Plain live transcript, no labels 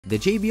The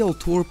JBL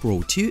Tour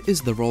Pro 2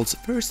 is the world's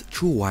first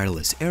true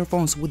wireless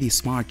earphones with a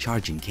smart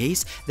charging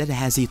case that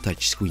has a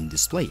touchscreen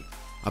display.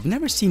 I've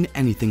never seen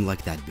anything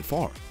like that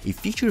before, a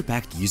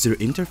feature-packed user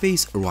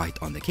interface right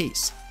on the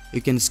case.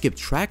 You can skip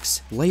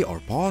tracks, play or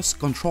pause,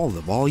 control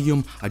the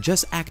volume,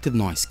 adjust active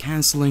noise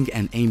cancelling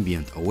and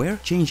ambient aware,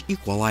 change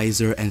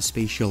equalizer and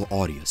spatial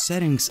audio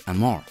settings, and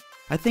more.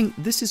 I think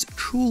this is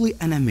truly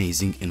an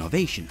amazing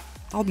innovation.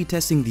 I'll be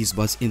testing these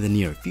buds in the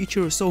near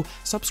future, so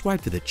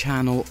subscribe to the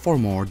channel for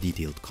more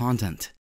detailed content.